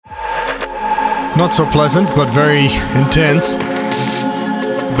Not so pleasant, but very intense.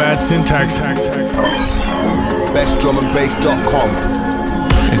 Bad syntax. BestDrumAndBass.com.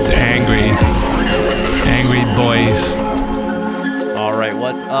 It's angry boys. All right,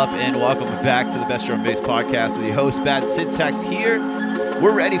 what's up, and welcome back to the Best Drum and Bass Podcast with the host, Bad Syntax here.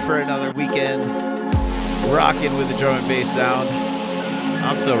 We're ready for another weekend, rocking with the drum and bass sound.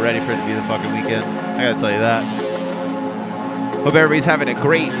 I'm so ready for it to be the fucking weekend. I gotta tell you that. Hope everybody's having a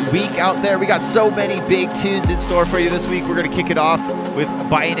great week out there. We got so many big tunes in store for you this week. We're gonna kick it off with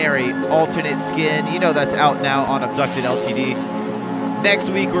Binary Alternate Skin. You know that's out now on Abducted LTD. Next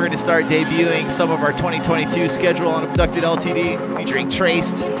week, we're going to start debuting some of our 2022 schedule on Abducted LTD, featuring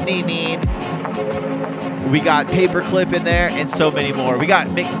Traced, Knee Mean. We got Paperclip in there, and so many more. We got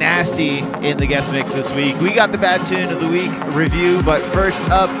Nazty in the guest mix this week. We got the Bad Tune of the Week review, but first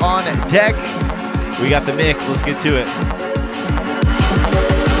up on deck, we got the mix. Let's get to it.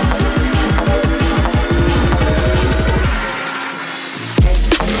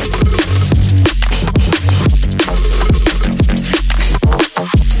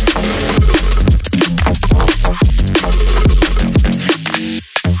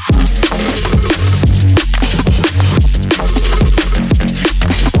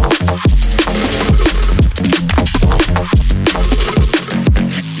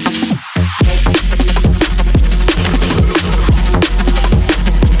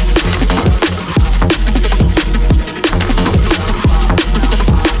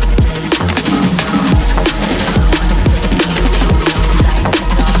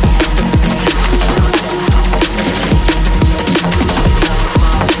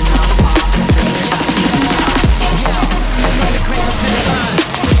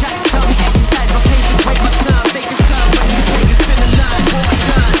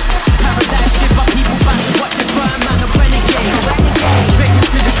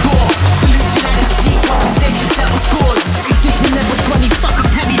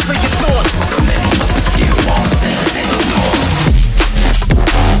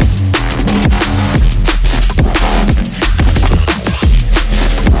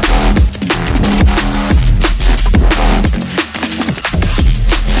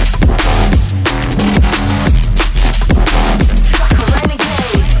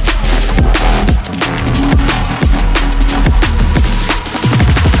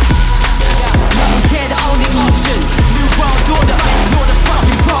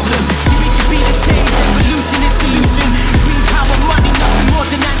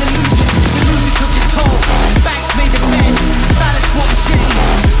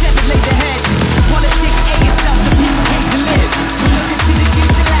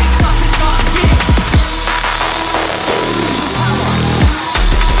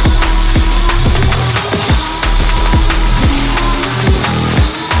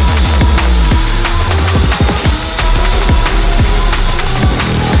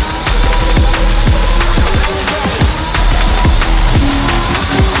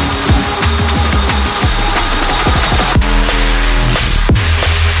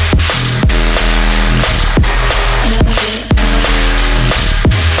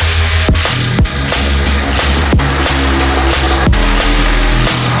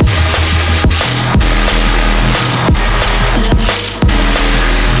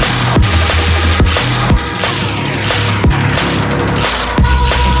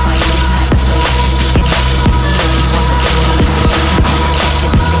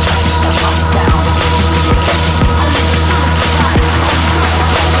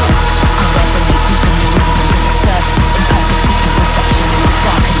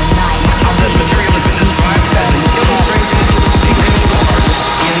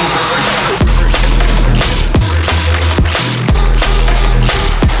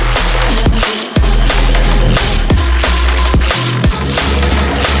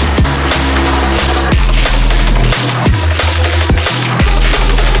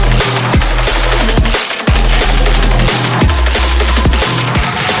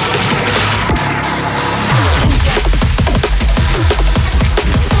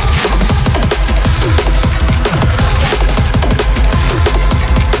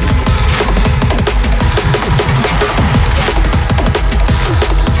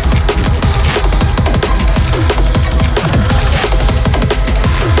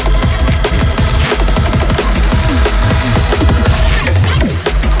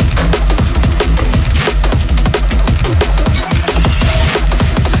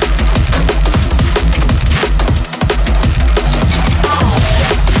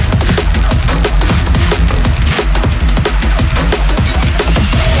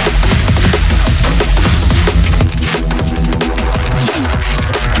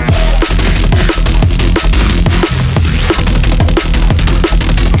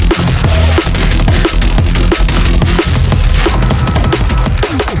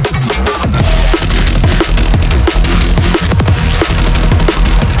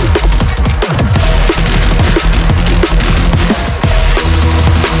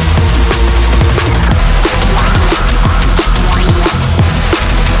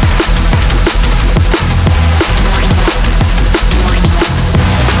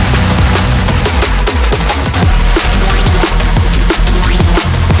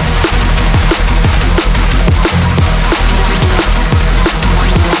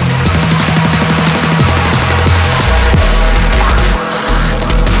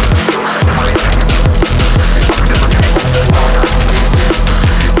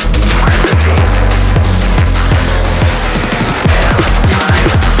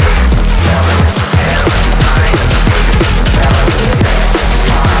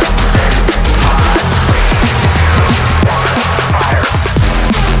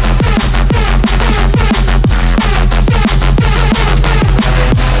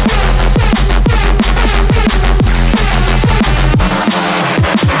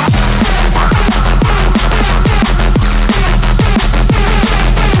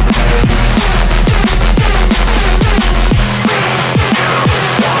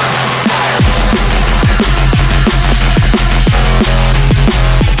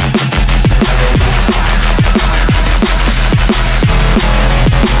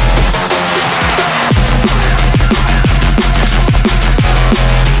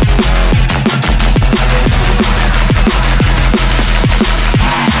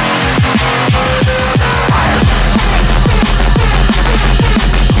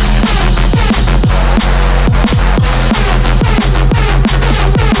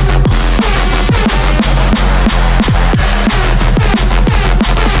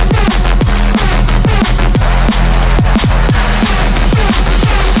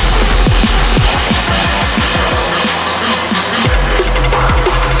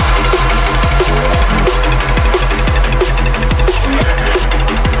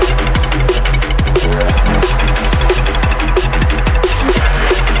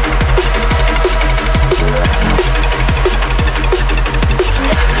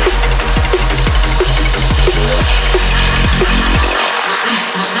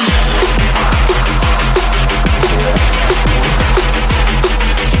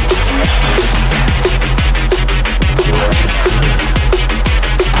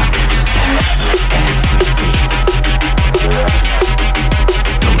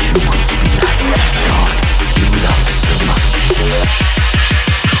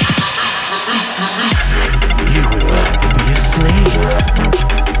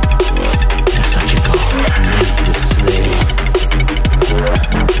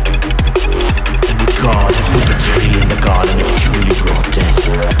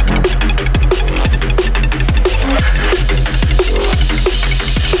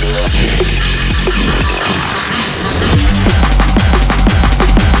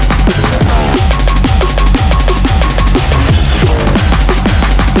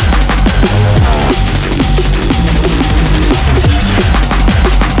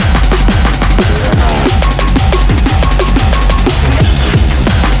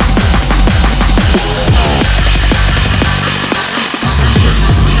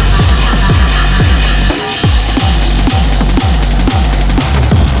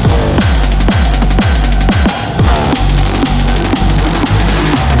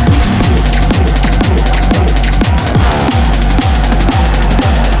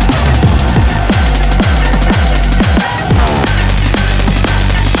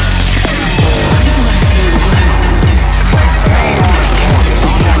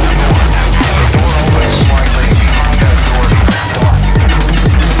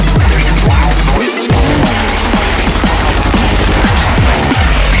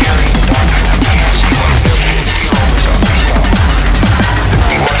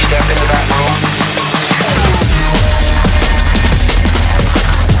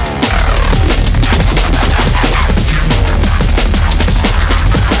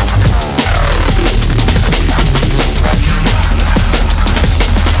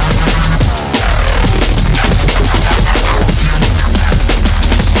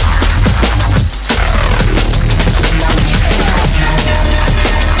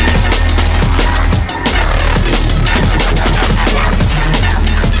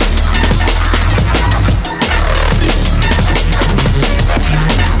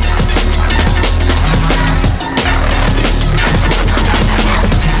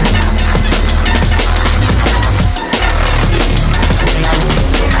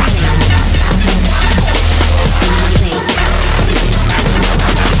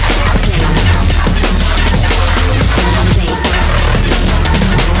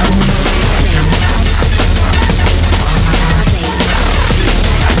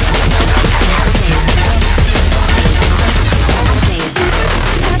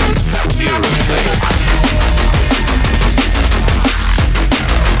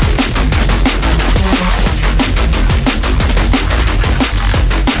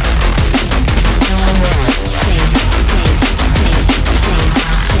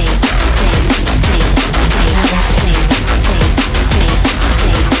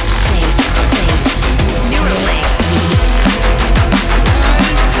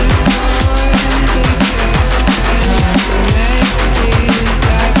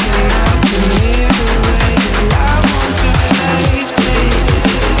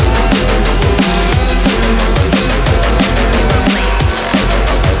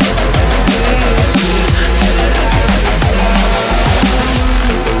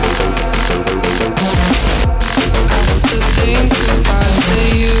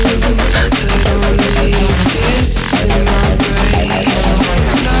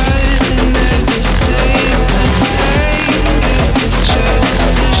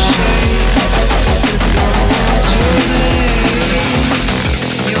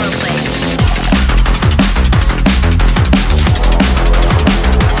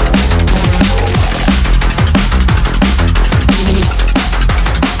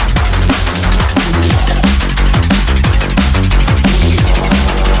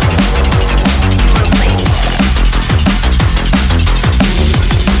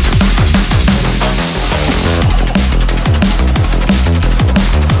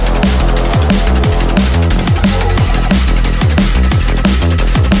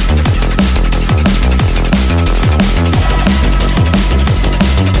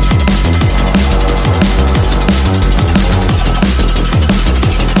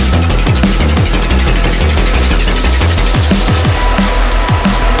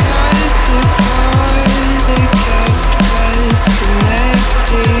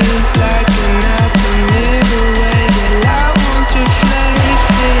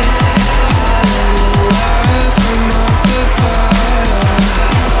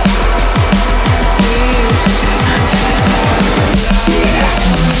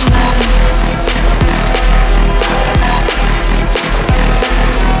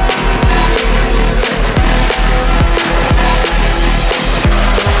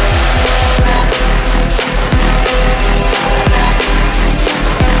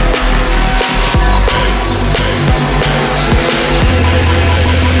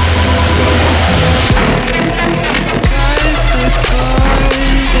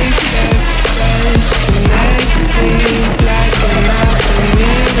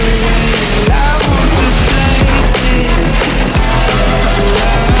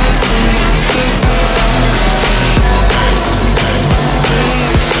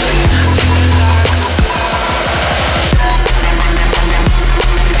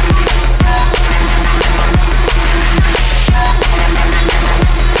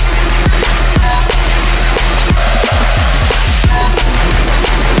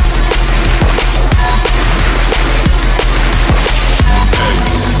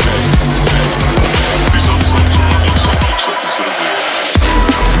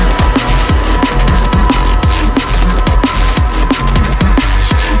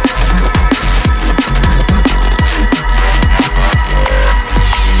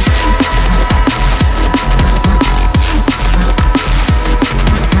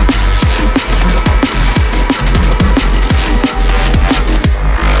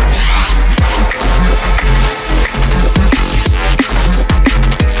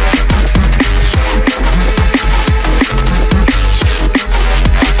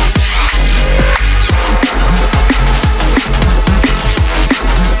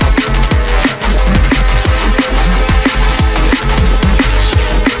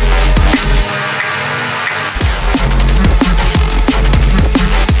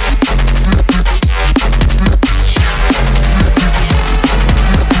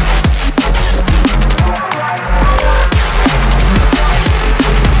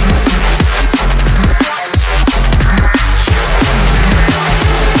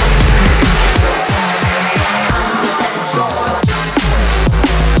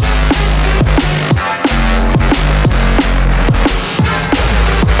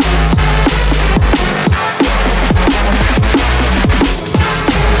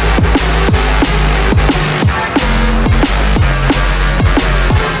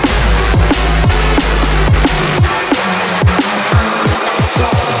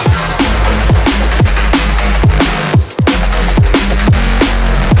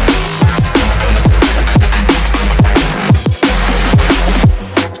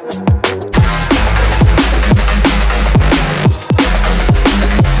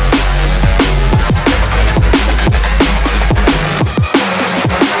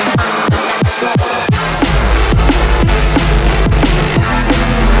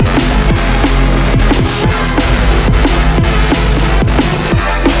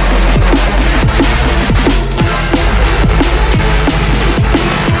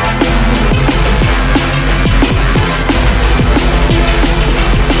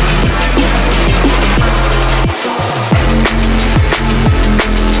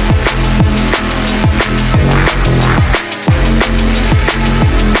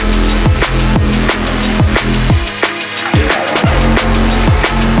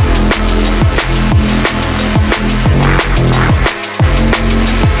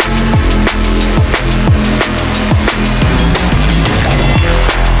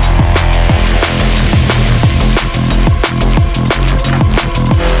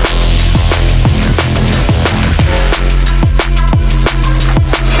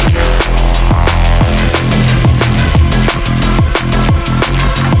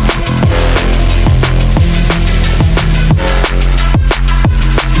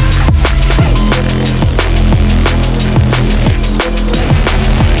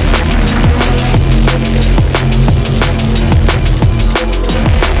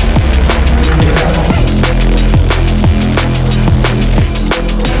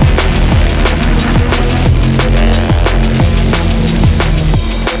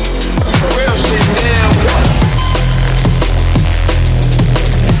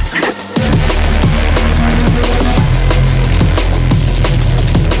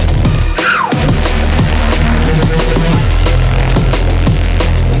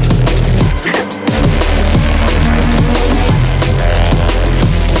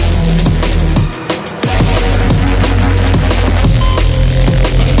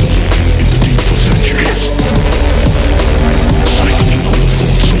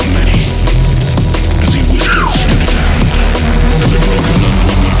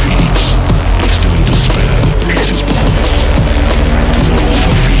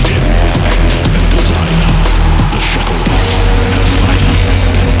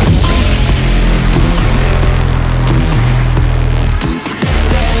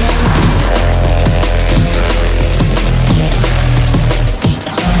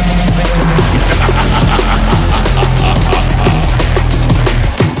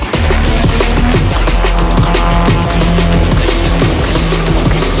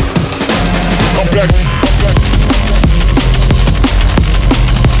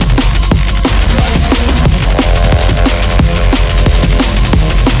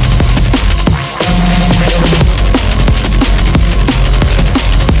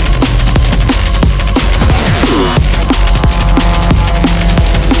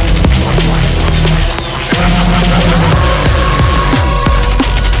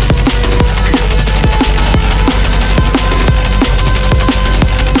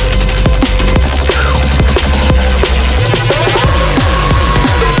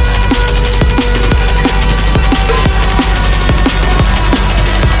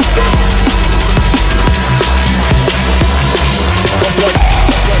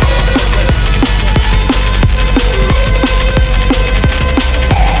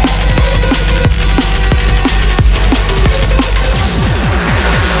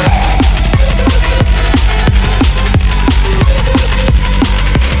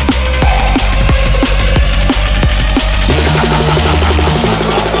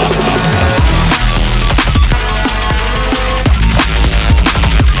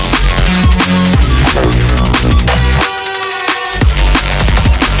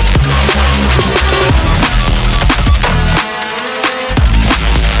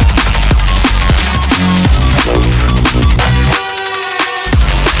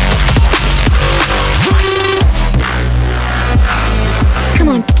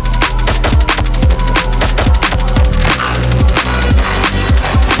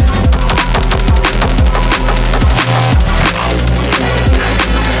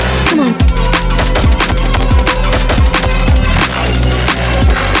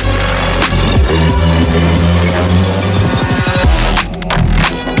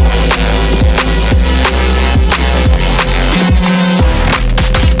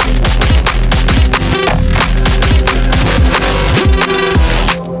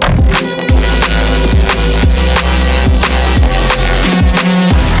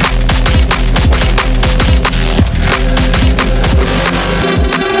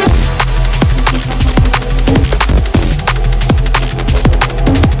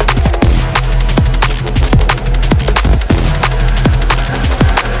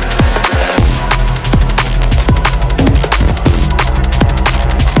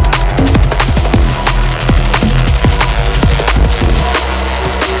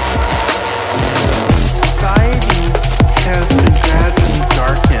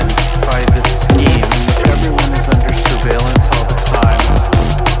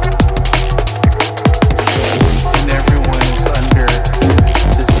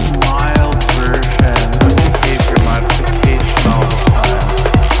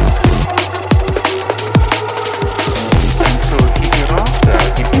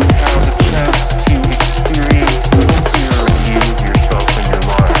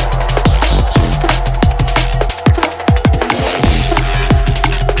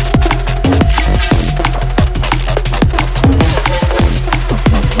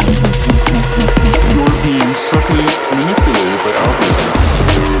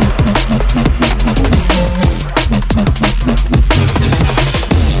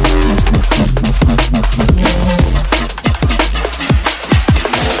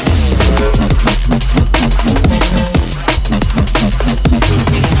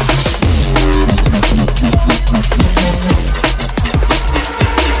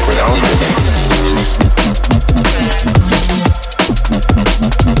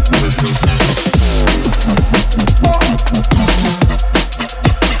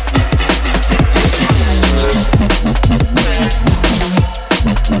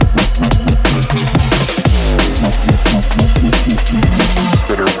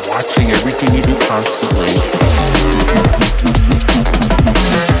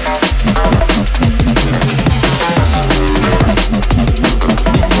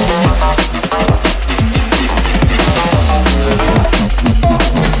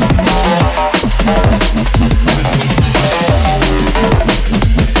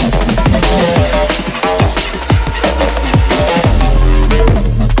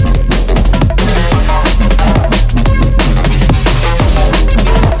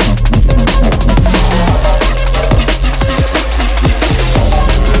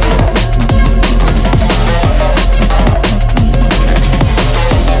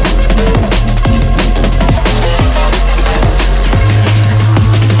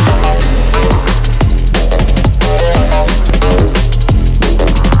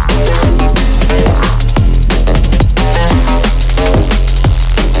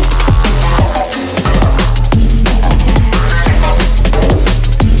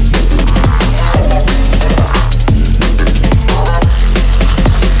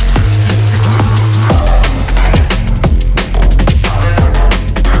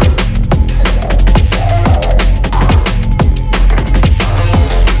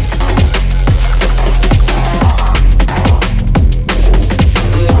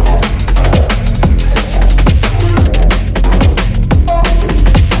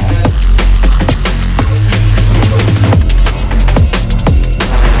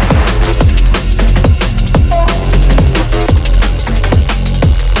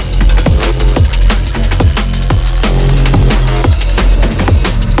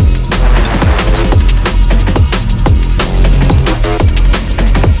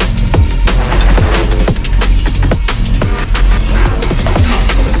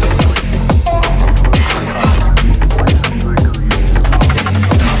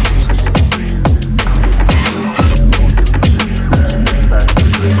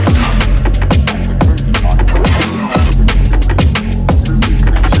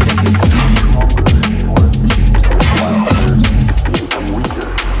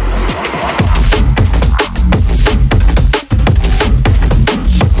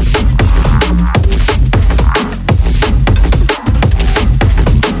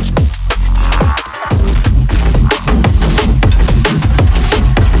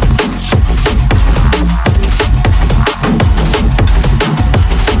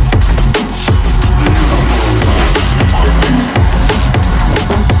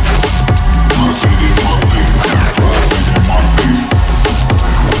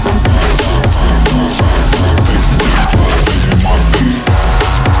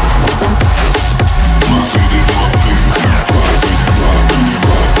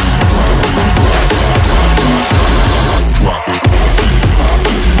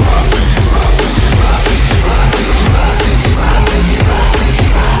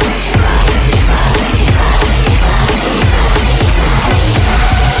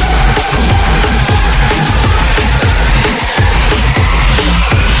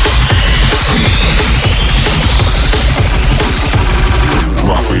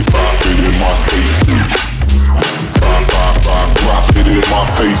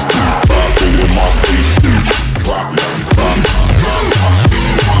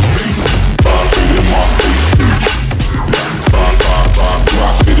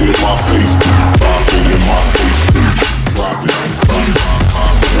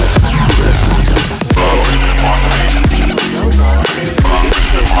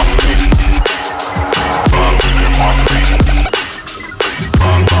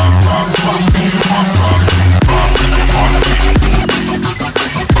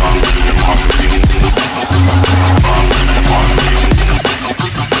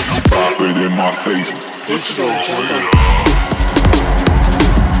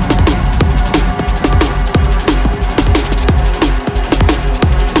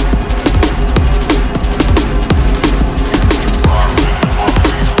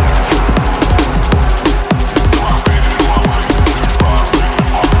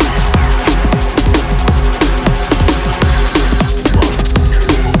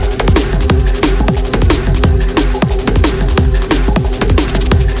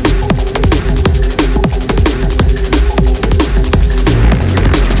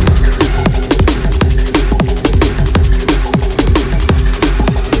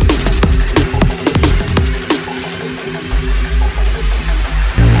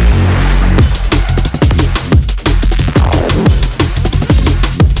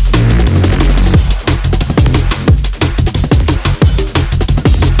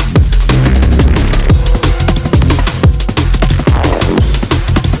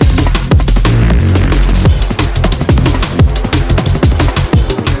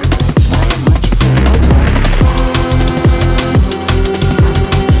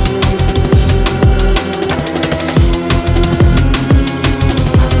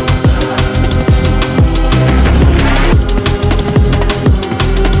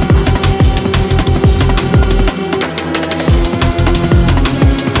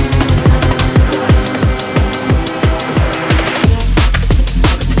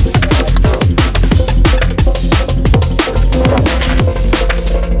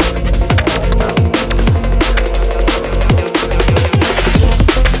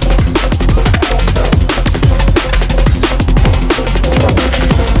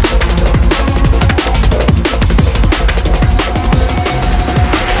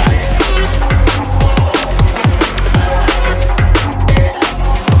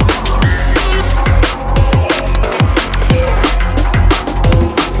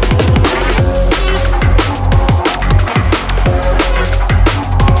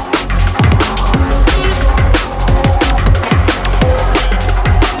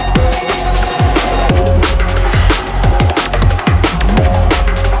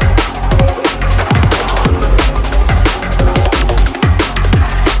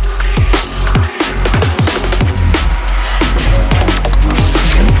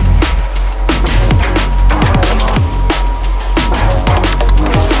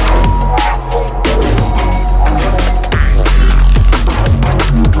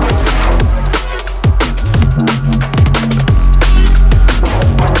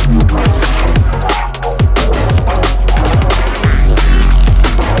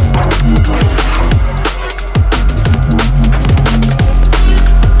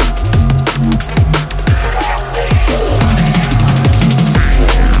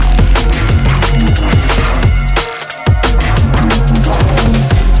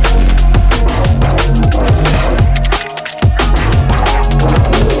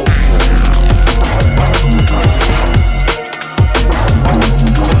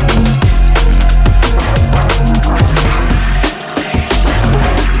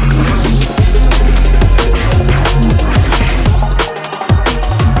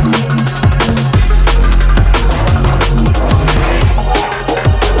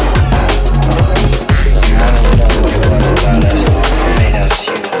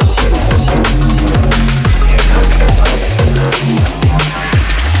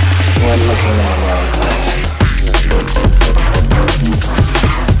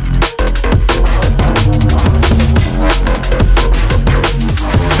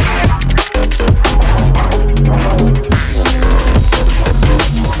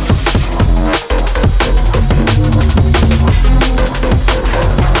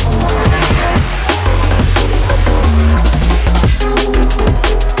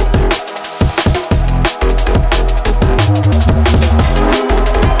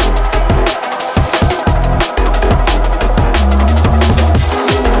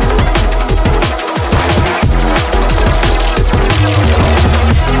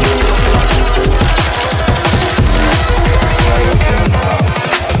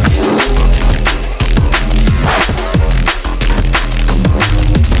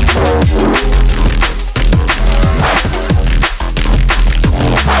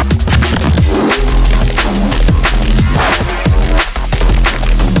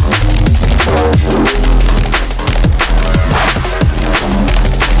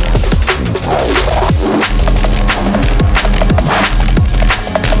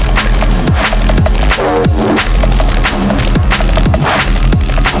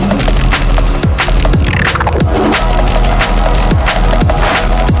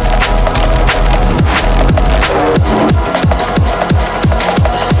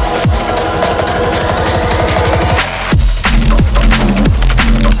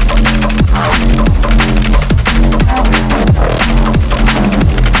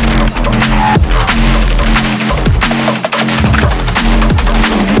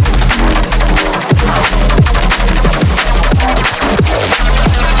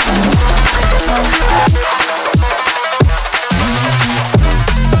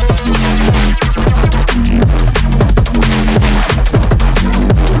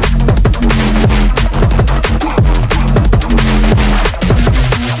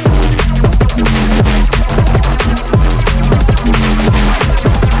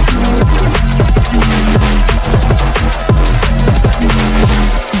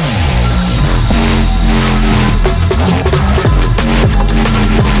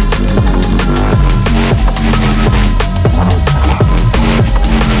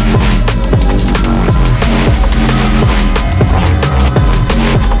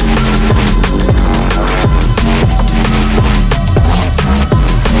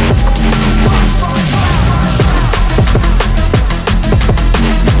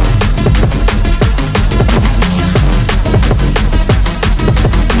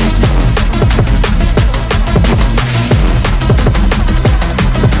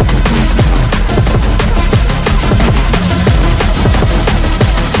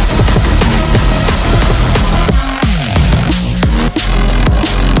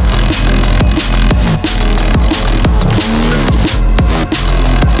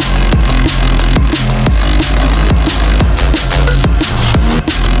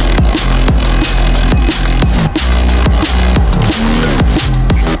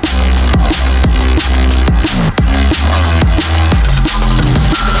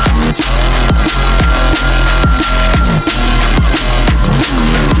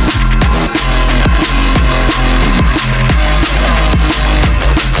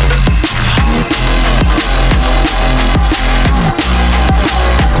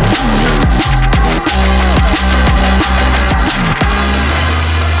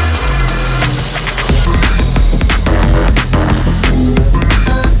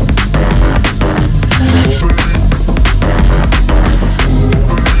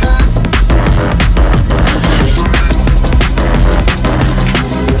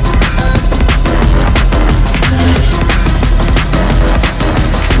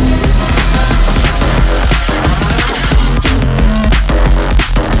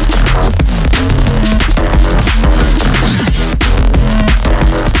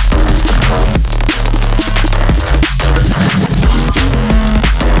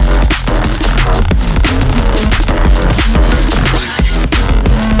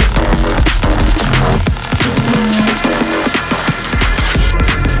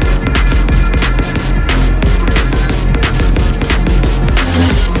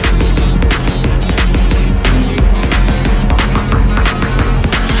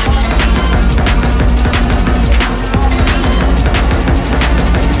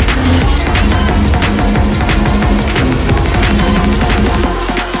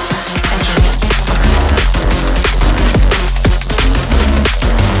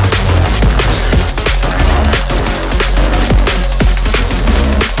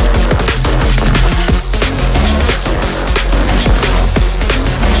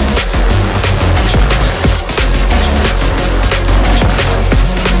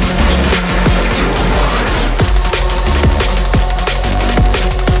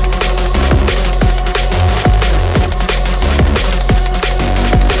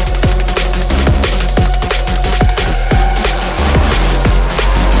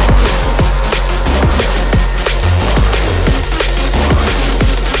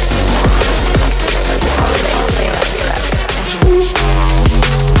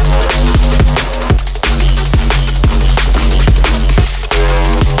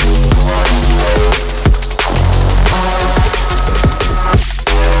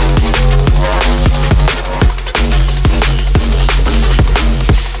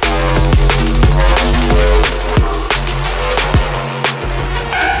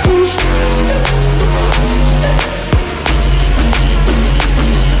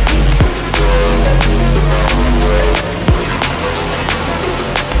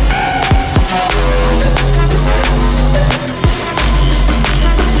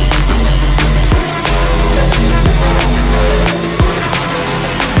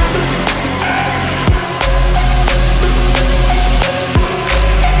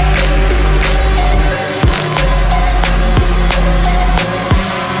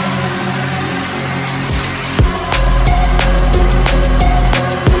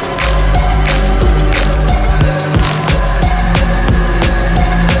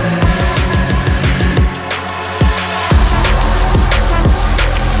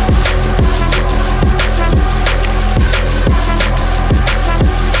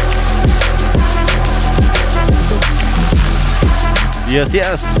 Yes,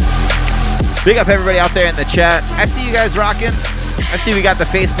 yes. Big up everybody out there in the chat. I see you guys rocking. I see we got the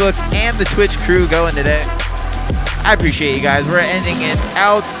Facebook and the Twitch crew going today. I appreciate you guys. We're ending it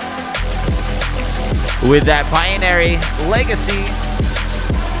out with that Binary Legacy.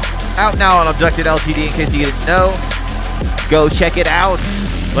 Out now on Abducted LTD in case you didn't know. Go check it out.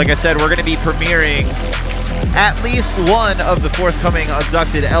 Like I said, we're going to be premiering at least one of the forthcoming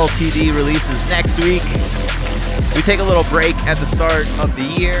Abducted LTD releases next week. We take a little break at the start of the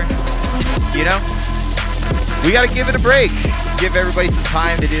year. You know, we got to give it a break. Give everybody some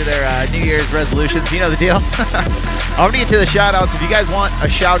time to do their New Year's resolutions. You know the deal. I'm going to get to the shout outs. If you guys want a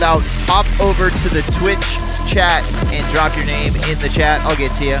shout out, hop over to the Twitch chat and drop your name in the chat. I'll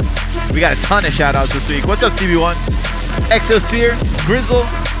get to you. We got a ton of shout outs this week. What's up, CB1? Exosphere, Grizzle,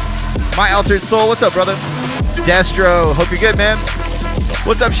 My Altered Soul. What's up, brother? Destro, hope you're good, man.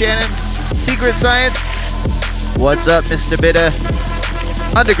 What's up, Shannon? Secret Science. What's up, Mr. Bitta?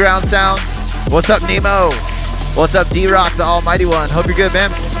 Underground Sound. What's up, Nemo? What's up, D-Rock, the Almighty One? Hope you're good,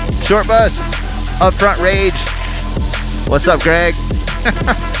 man. Short Bus. Upfront Rage. What's up, Greg?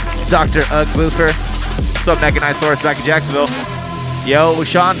 Dr. Ugg Boofer. What's up, Mechanisaurus back in Jacksonville? Yo,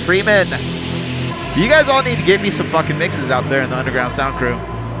 Sean Freeman. You guys all need to get me some fucking mixes out there in the Underground Sound crew.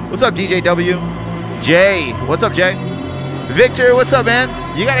 What's up, DJ W? Jay. What's up, Jay? Victor, what's up, man?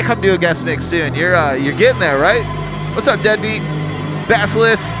 You gotta come do a guest mix soon. You're getting there, right? What's up, Deadbeat?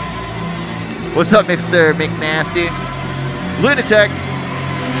 Basilisk. What's up, Mr. McNasty? Lunatech.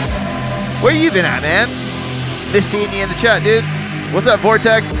 Where you been at, man? Miss seeing you in the chat, dude. What's up,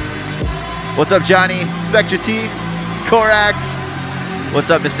 Vortex? What's up, Johnny? Spectre T. Corax. What's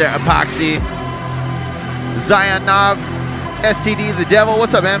up, Mr. Epoxy? Zion Knob. STD the Devil.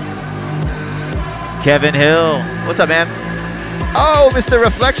 What's up, man? Kevin Hill. What's up, man? Oh, Mr.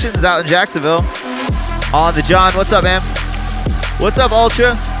 Reflections out in Jacksonville. On the John. What's up, man? What's up,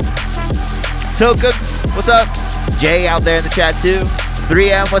 Ultra? Token. What's up? Jay out there in the chat, too.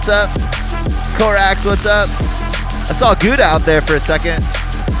 3M. What's up? Corax. What's up? I saw Gouda out there for a second.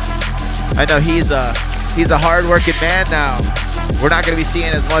 I know he's a hard-working man now. We're not going to be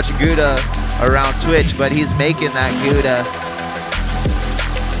seeing as much Gouda around Twitch, but he's making that Gouda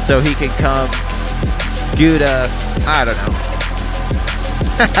so he can come Gouda. I don't know.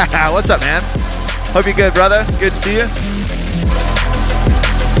 What's up, man? Hope you're good, brother. Good to see you.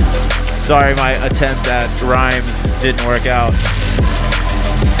 Sorry, my attempt at rhymes didn't work out.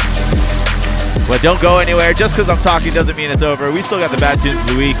 But don't go anywhere. Just because I'm talking doesn't mean it's over. We still got the bad tunes of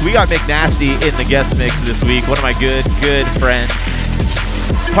the week. We got McNasty in the guest mix this week. One of my good friends.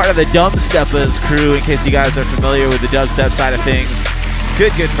 Part of the Dubsteppers crew, in case you guys are familiar with the dubstep side of things.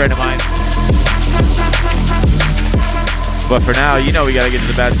 Good friend of mine. But for now, you know we got to get to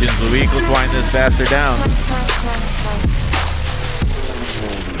the bad tunes of the week. Let's wind this bastard down.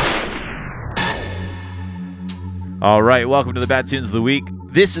 All right, welcome to the bad tunes of the week.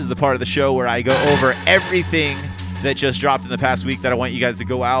 This is the part of the show where I go over everything that just dropped in the past week that I want you guys to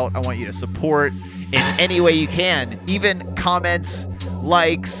go out. I want you to support in any way you can. Even comments,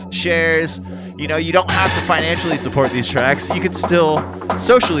 likes, shares. You know, you don't have to financially support these tracks. You can still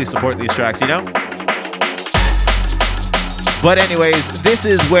socially support these tracks, you know? But anyways, this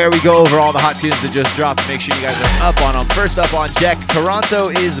is where we go over all the hot tunes that just dropped. Make sure you guys are up on them. First up on deck, Toronto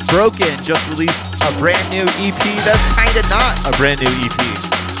is Broken. Just released a brand new EP. That's kind of not a brand new EP.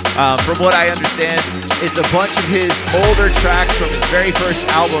 From what I understand, it's a bunch of his older tracks from his very first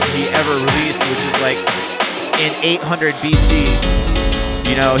album he ever released, which is like in 800 BC.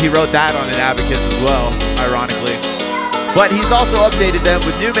 You know, he wrote that on an Abacus as well, ironically. But he's also updated them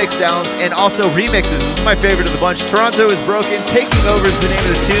with new mix sounds and also remixes. This is my favorite of the bunch. Toronto is Broken. Taking Over is the name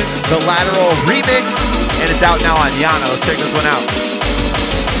of the tune. The Lateral Remix. And it's out now on Yana. Let's check this one out.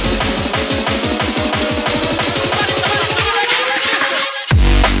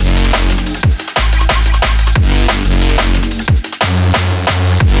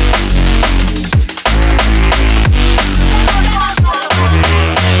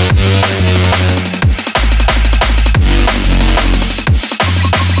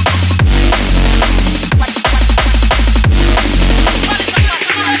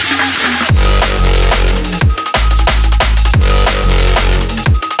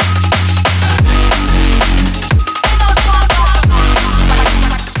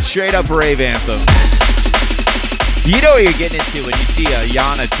 Straight up rave anthem. You know what you're getting into when you see a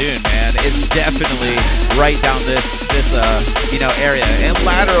Yana tune, man. It's definitely right down this area. And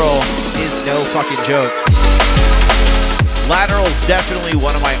Lateral is no fucking joke. Lateral's definitely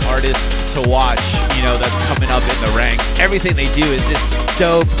one of my artists to watch, you know, that's coming up in the ranks. Everything they do is this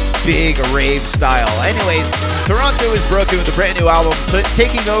dope, big rave style. Anyways, Toronto is Broken with a brand new album.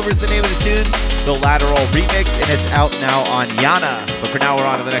 Taking Over is the name of the tune, the Lateral remix, and it's out now on Yana. But for now, we're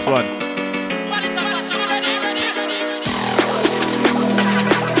on to the next one.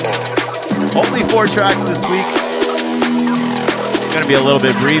 Only 4 tracks this week. It's gonna be a little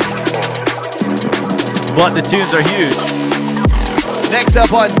bit brief, but the tunes are huge. Next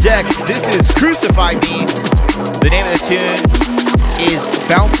up on deck, this is Crucify Me. The name of the tune is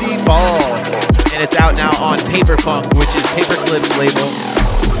Bouncy Ball, and it's out now on Paper Funk, which is Paperclip's label.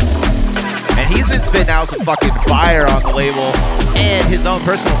 And he's been spitting out some fucking fire on the label and his own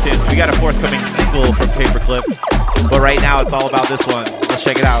personal tunes. We got a forthcoming single from Paperclip, but right now it's all about this one. Let's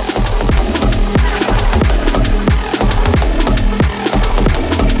check it out.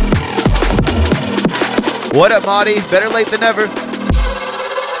 What up, Marty? Better late than never.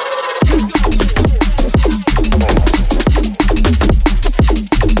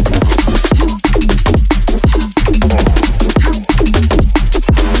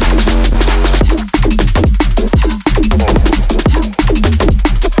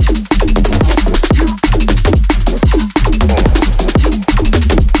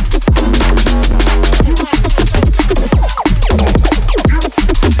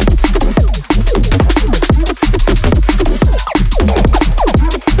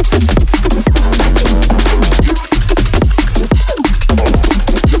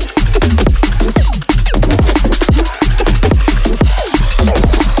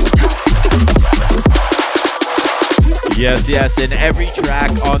 Yes, and every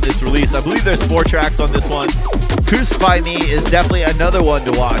track on this release, I believe there's 4 tracks on this one. Crucify Me is definitely another one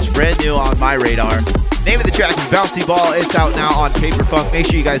to watch, brand new on my radar. Name of the track is Bouncy Ball. It's out now on Paper Funk. Make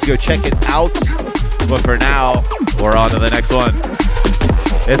sure you guys go check it out. But for now, we're on to the next one.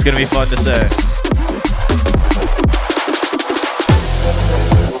 It's gonna be fun to say.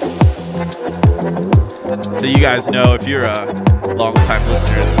 So you guys know, if you're a long-time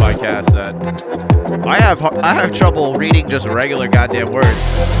listener to the podcast, that I have trouble reading just regular goddamn words.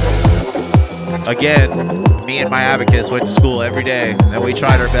 Again, me and my abacus went to school every day, and we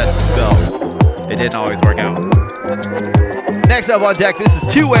tried our best to spell. It didn't always work out. Next up on deck, this is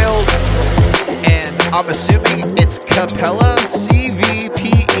Two Whales, and I'm assuming it's Capella, CVPELLV.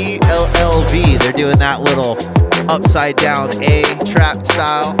 They're doing that little upside down A trap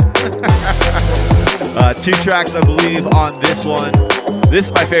style. 2 tracks, I believe, on this one. This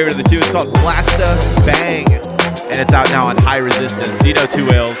is my favorite of the 2. It's called Blasta Bang, and it's out now on High Resistance. You know Two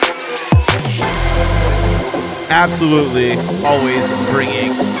Whales. Absolutely always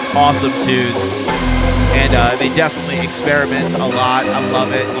bringing awesome tunes, and they definitely experiment a lot. I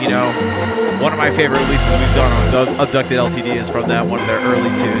love it. You know, one of my favorite releases we've done on Abducted LTD is from that, one of their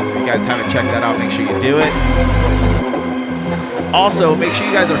early tunes. If you guys haven't checked that out, make sure you do it. Also, make sure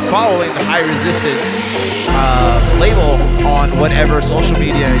you guys are following the High Resistance label on whatever social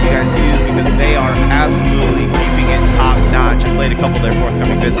media you guys use, because they are absolutely keeping it top notch. I played a couple of their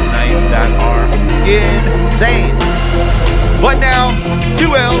forthcoming bits tonight that are insane. But now,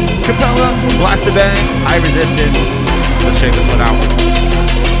 Two Whales, Capella, Blast the Bang, High Resistance. Let's check this one out.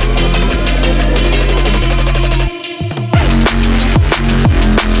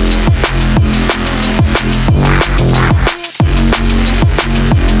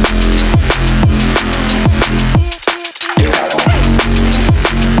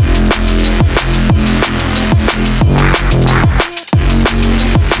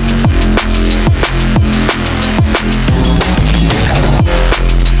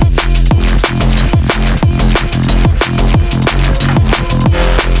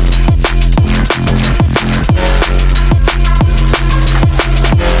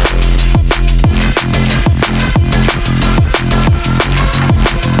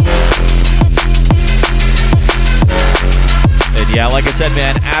 Yeah, like I said,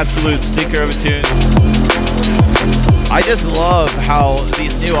 man, absolute stinker of a tune. I just love how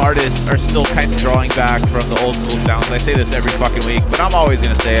these new artists are still kind of drawing back from the old school sounds. I say this every fucking week, but I'm always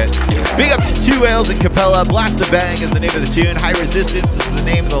going to say it. Big up to Two Whales and Capella. Blast the Bang is the name of the tune. High Resistance is the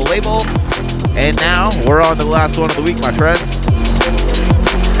name of the label. And now, we're on to the last one of the week, my friends.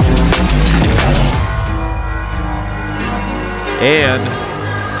 And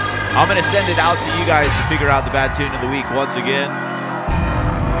I'm going to send it out to you guys to figure out the bad tune of the week once again.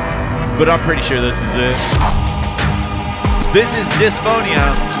 But I'm pretty sure this is it. This is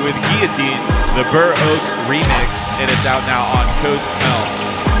Dysphonia with Guillotine, the Burr Oak remix, and it's out now on Code Smell,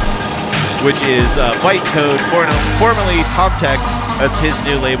 which is Byte Code, formerly Tomtech. That's his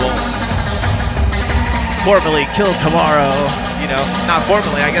new label. formerly Kill Tomorrow, not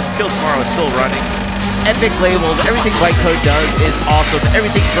formerly, I guess Kill Tomorrow is still running. Epic labels, everything White Code does is awesome.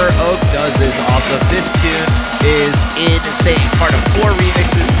 Everything Burr Oak does is awesome. This tune is insane. Part of 4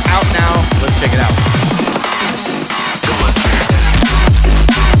 remixes out now. Let's check it out.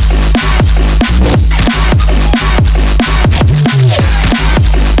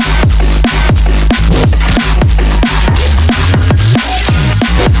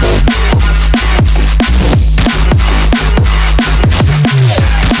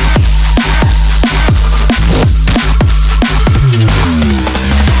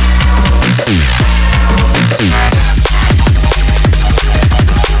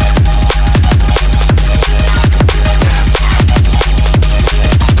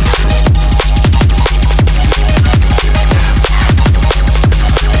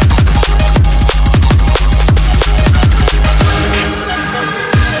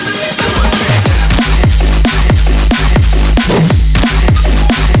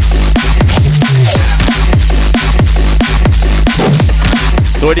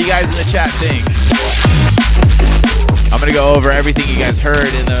 So what do you guys in the chat think? I'm gonna go over everything you guys heard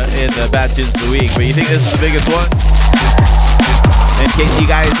in the Bad Tunes of the Week, but you think this is the biggest one? In case you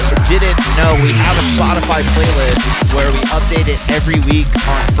guys didn't know, we have a Spotify playlist where we update it every week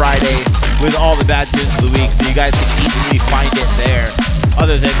on Friday with all the Bad Tunes of the Week, so you guys can easily find it there.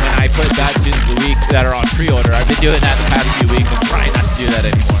 Other than when I put Bad Tunes of the Week that are on pre-order. I've been doing that the past few weeks. I'm trying not to do that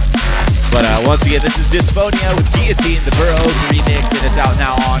anymore. But once again, this is Dysphonia with Guillotine, the Burr Oak remix, and it's out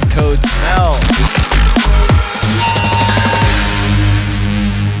now on Code Smell.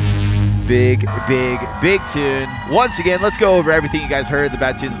 Big tune. Once again, let's go over everything you guys heard, the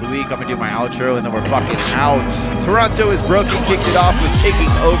Bad Tunes of the Week. I'm going to do my outro, and then we're fucking out. Toronto is Broken kicked it off with Taking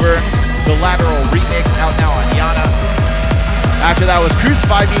Over, the Lateral remix, out now on Yana. After that was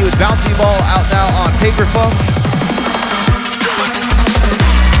Crucify Me with Bouncy Ball, out now on Paper Funk.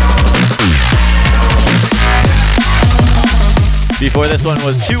 Before this one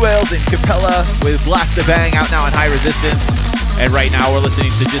was Two Whales and Capella with Blast the Bang, out now on High Resistance. And right now we're listening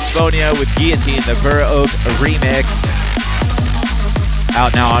to Dysphonia with Guillotine, the Burr Oak remix,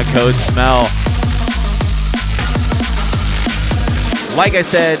 out now on Code Smell. Like I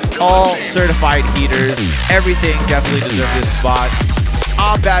said, all certified heaters, everything definitely deserves this spot.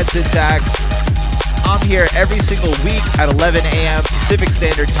 I'm Bad Syntax. I'm here every single week at 11 a.m. Pacific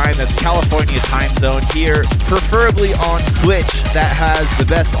Standard Time. That's California time zone here, preferably on Twitch. That has the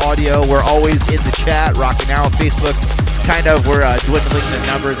best audio. We're always in the chat, rocking out. Facebook, we're dwindling the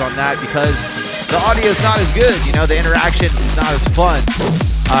numbers on that because the audio is not as good. The interaction is not as fun.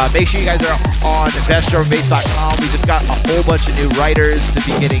 Make sure you guys are on bestdrumandbass.com. We just got a whole bunch of new writers to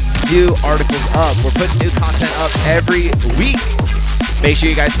be getting new articles up. We're putting new content up every week. Make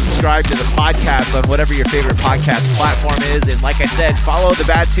sure you guys subscribe to the podcast on whatever your favorite podcast platform is. And like I said, follow the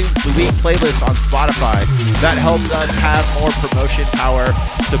Bad Tunes of the Week playlist on Spotify. That helps us have more promotion power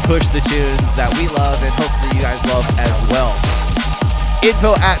to push the tunes that we love and hopefully you guys love as well.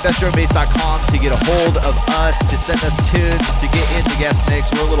 Info at bestdrumandbass.com to get a hold of us, to send us tunes, to get in the guest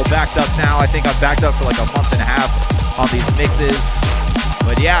mix. We're a little backed up now. I think I'm backed up for like a month and a half on these mixes.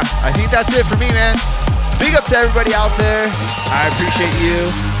 But yeah, I think that's it for me, man. Big up to everybody out there. I appreciate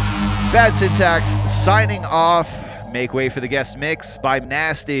you. Bad Syntax signing off. Make way for the guest mix by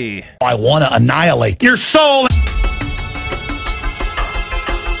Nazty. I want to annihilate your soul.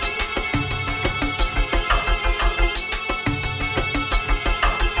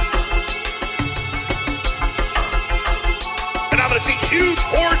 And I'm going to teach huge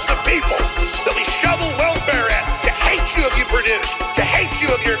hordes of people that we shovel welfare at to hate you if you produce, to hate you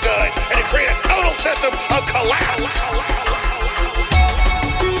if you're good, and to create a total system of collapse.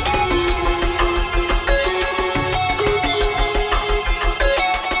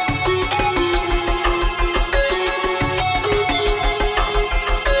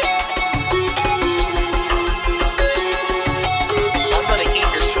 I'm going to eat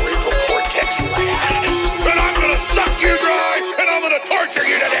your cerebral cortex last, and I'm going to suck you dry, and I'm going to torture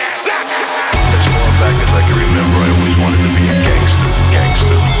you to death. As far back as I can remember, I always wanted to be a gangster.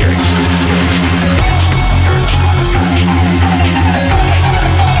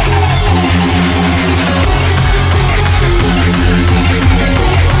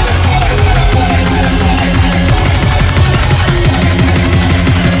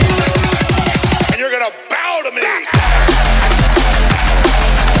 And you're going to bow to me.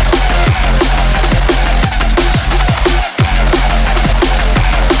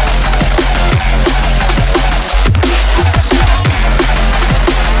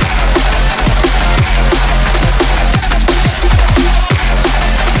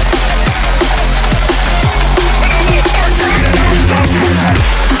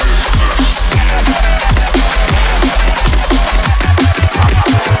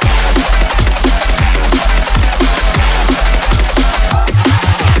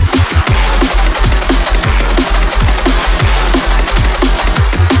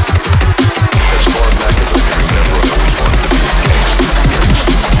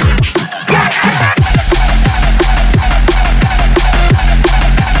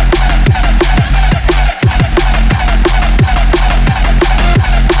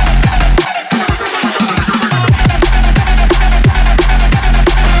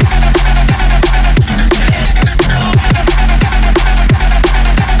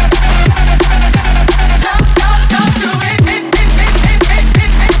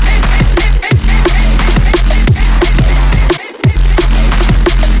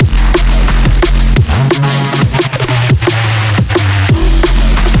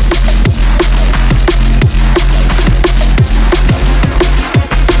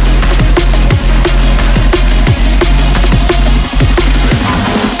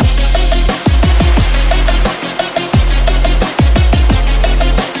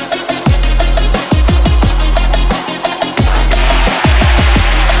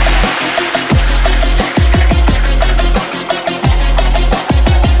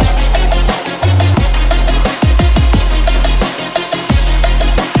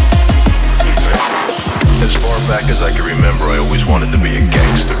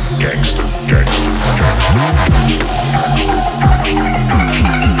 Gangster, gangster,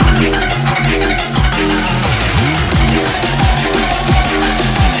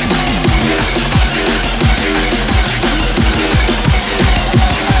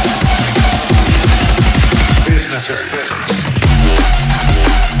 business is business.